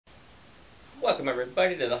Welcome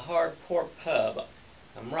everybody to the Hardcore Pub.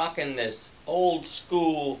 I'm rocking this old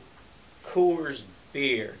school Coors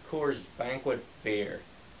beer, Coors Banquet beer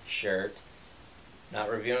shirt.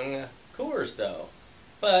 Not reviewing a Coors though.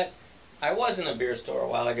 But I was in a beer store a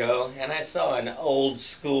while ago and I saw an old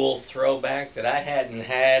school throwback that I hadn't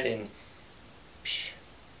had in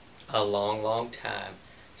a long time.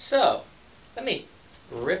 So, let me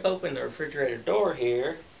rip open the refrigerator door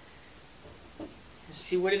here. Let's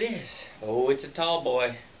see what it is. Oh, it's a tall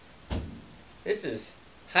boy. This is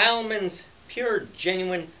Heilmann's Pure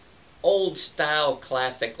Genuine Old Style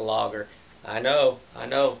Classic Lager. I know,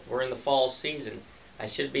 we're in the fall season. I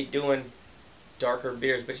should be doing darker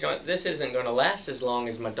beers, but you know what? This isn't going to last as long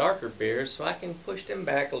as my darker beers, so I can push them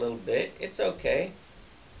back a little bit. It's okay.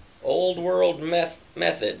 Old World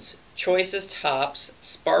Methods. Choicest hops,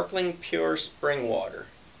 sparkling pure spring water.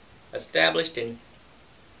 Established in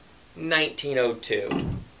 1902,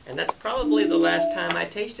 and that's probably the last time I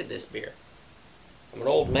tasted this beer. I'm an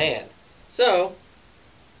old man, so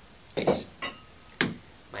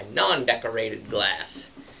my non-decorated glass.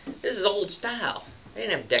 This is old style. They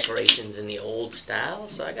didn't have decorations in the old style,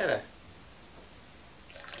 so I gotta.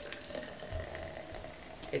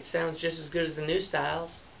 It sounds just as good as the new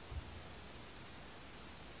styles.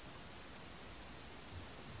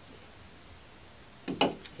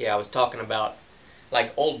 Yeah, I was talking about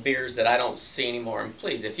like old beers that I don't see anymore. And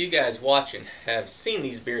please, if you guys watching have seen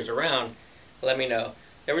these beers around, let me know.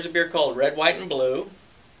 There was a beer called Red, White, and Blue.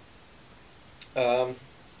 I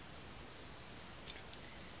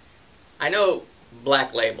know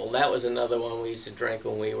Black Label. That was another one we used to drink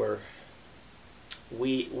when we were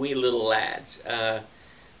wee little lads. Of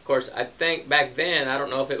course, I think back then, I don't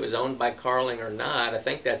know if it was owned by Carling or not. I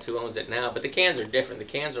think that's who owns it now. But the cans are different. The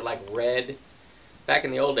cans are like red. Back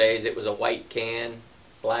in the old days, it was a white can,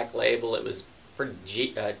 Black Label. It was pretty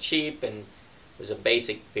cheap, and it was a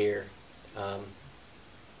basic beer.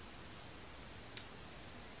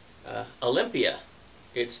 Olympia,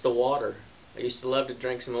 it's the water. I used to love to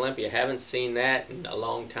drink some Olympia. Haven't seen that in a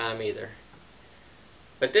long time either.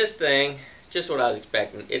 But this thing, just what I was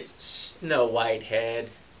expecting. It's Snow White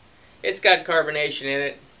Head. It's got carbonation in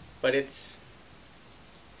it, but it's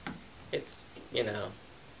you know,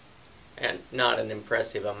 and not an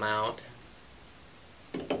impressive amount.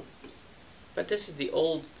 But this is the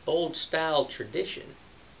old style tradition.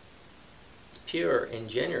 It's pure and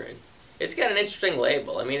genuine. It's got an interesting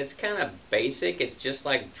label. I mean, it's kind of basic. It's just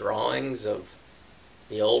like drawings of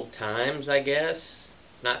the old times, I guess.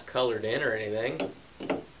 It's not colored in or anything.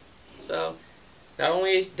 So, not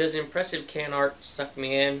only does impressive can art suck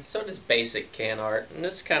me in, so does basic can art. And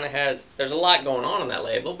this kind of has, there's a lot going on that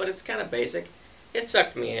label, but it's kind of basic. It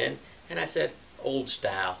sucked me in. And I said, old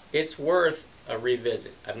style. It's worth a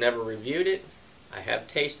revisit. I've never reviewed it. I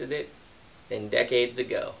have tasted it in decades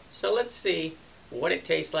ago. So let's see what it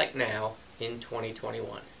tastes like now in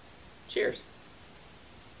 2021. Cheers.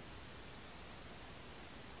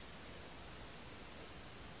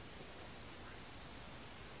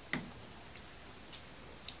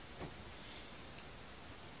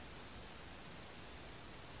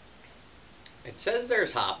 It says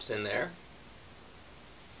there's hops in there.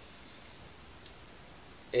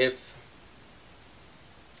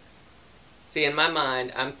 See, in my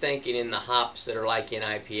mind, I'm thinking in the hops that are like in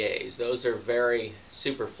IPAs. Those are very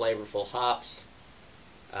super flavorful hops.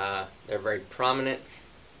 They're very prominent.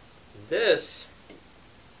 This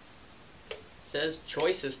says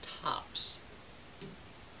choicest hops.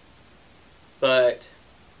 But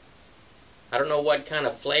I don't know what kind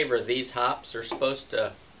of flavor these hops are supposed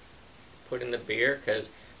to put in the beer,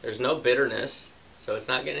 because there's no bitterness, so it's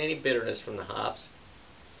not getting any bitterness from the hops.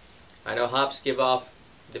 I know hops give off,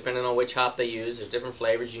 depending on which hop they use, there's different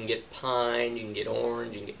flavors. You can get pine, you can get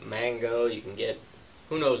orange, you can get mango, you can get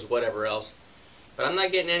who knows whatever else. But I'm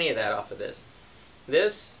not getting any of that off of this.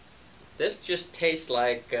 This just tastes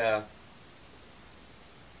like a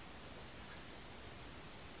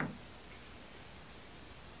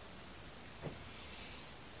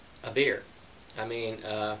beer. I mean,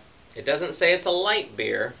 it doesn't say it's a light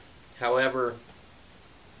beer. However,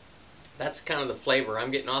 that's kind of the flavor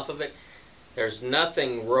I'm getting off of it. There's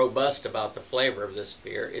nothing robust about the flavor of this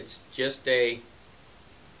beer. It's just a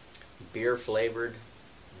beer-flavored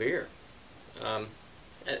beer.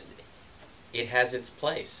 It has its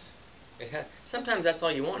place. Sometimes that's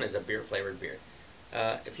all you want is a beer-flavored beer.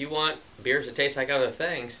 If you want beers that taste like other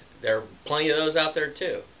things, there are plenty of those out there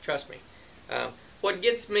too. Trust me. What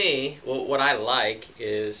gets me, what I like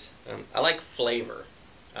is, I like flavor.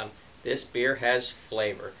 This beer has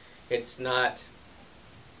flavor. It's not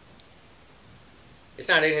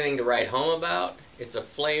anything to write home about. It's a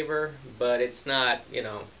flavor, but it's not,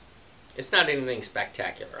 it's not anything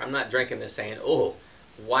spectacular. I'm not drinking this saying, oh,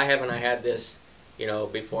 why haven't I had this,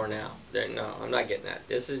 before now? No, I'm not getting that.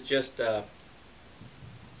 This is just,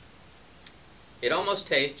 it almost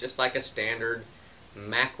tastes just like a standard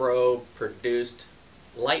macro-produced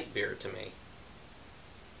light beer to me.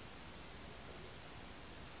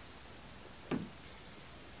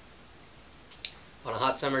 On a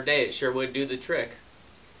hot summer day, it sure would do the trick.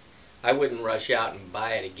 I wouldn't rush out and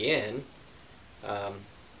buy it again,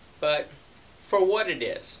 but for what it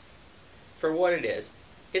is,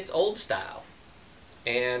 it's old style,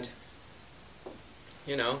 and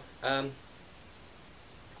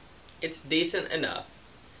it's decent enough.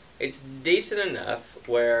 It's decent enough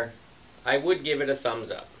where I would give it a thumbs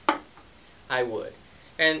up. I would,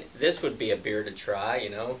 and this would be a beer to try.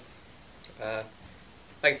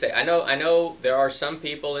 Like I say, I know there are some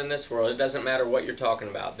people in this world, it doesn't matter what you're talking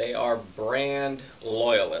about, they are brand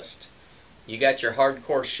loyalists. You got your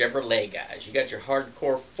hardcore Chevrolet guys, you got your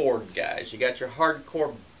hardcore Ford guys, you got your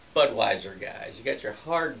hardcore Budweiser guys, you got your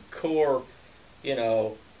hardcore,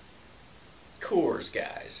 Coors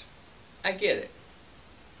guys. I get it.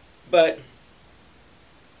 But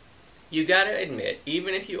you got to admit,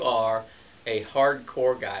 even if you are a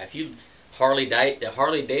hardcore guy, if you Harley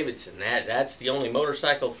Davidson, that's the only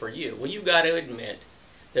motorcycle for you. Well, you got to admit,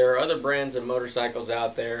 there are other brands of motorcycles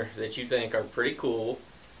out there that you think are pretty cool,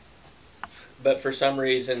 but for some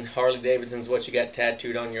reason, Harley Davidson's what you got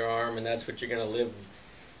tattooed on your arm, and that's what you're going to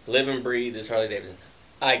live and breathe is Harley Davidson.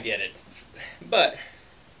 I get it. But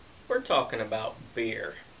we're talking about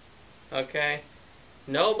beer, okay?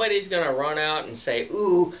 Nobody's going to run out and say,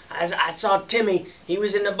 ooh, I saw Timmy, he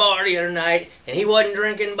was in the bar the other night, and he wasn't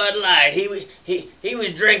drinking Bud Light, he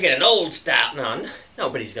was drinking an old stout. No,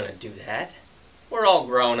 nobody's going to do that. We're all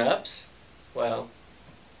grown-ups. Well,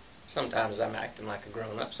 sometimes I'm acting like a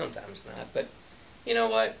grown-up, sometimes not, but you know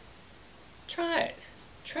what? Try it.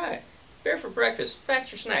 Try it. Beer for breakfast, facts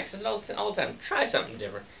for snacks, all the time. Try something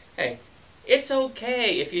different. Hey, it's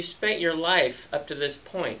okay if you spent your life up to this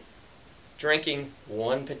point drinking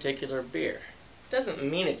one particular beer. Doesn't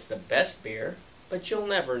mean it's the best beer, but you'll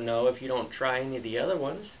never know if you don't try any of the other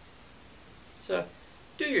ones. So,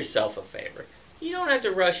 do yourself a favor. You don't have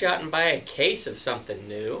to rush out and buy a case of something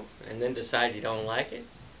new and then decide you don't like it.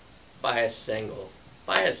 Buy a single.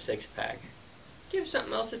 Buy a six-pack. Give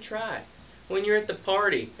something else a try. When you're at the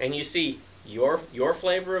party and you see your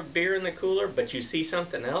flavor of beer in the cooler, but you see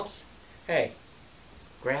something else, hey,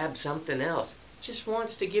 grab something else. Just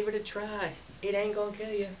wants to give it a try. It ain't gonna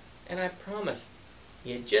kill you. And I promise,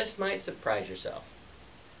 you just might surprise yourself.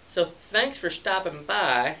 So thanks for stopping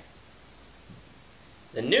by.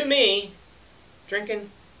 The new me, drinking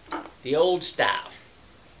the old style.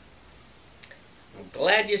 I'm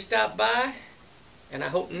glad you stopped by, and I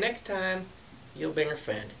hope next time you'll bring a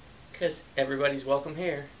friend, because everybody's welcome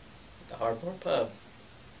here at the Hardcore Pub.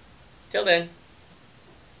 Till then.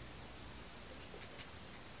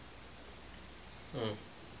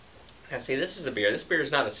 Now see, this is a beer. This beer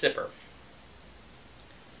is not a sipper.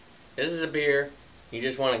 This is a beer, you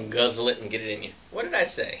just want to guzzle it and get it in you. What did I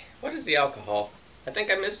say? What is the alcohol? I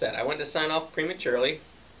think I missed that. I went to sign off prematurely.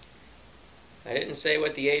 I didn't say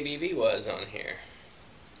what the ABV was on here.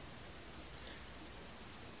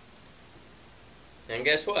 And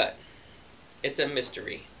guess what? It's a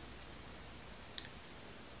mystery.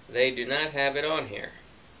 They do not have it on here.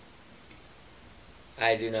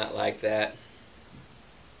 I do not like that.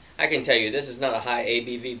 I can tell you this is not a high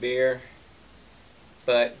ABV beer,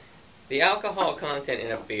 but the alcohol content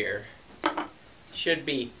in a beer should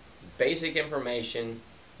be basic information,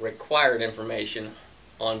 required information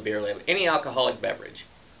on beer label. Any alcoholic beverage,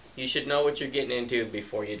 you should know what you're getting into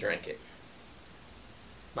before you drink it.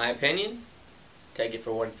 My opinion, take it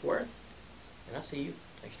for what it's worth, and I'll see you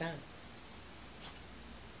next time.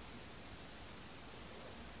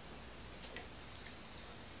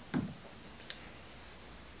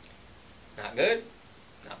 Not good,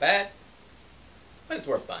 not bad, but it's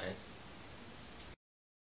worth buying.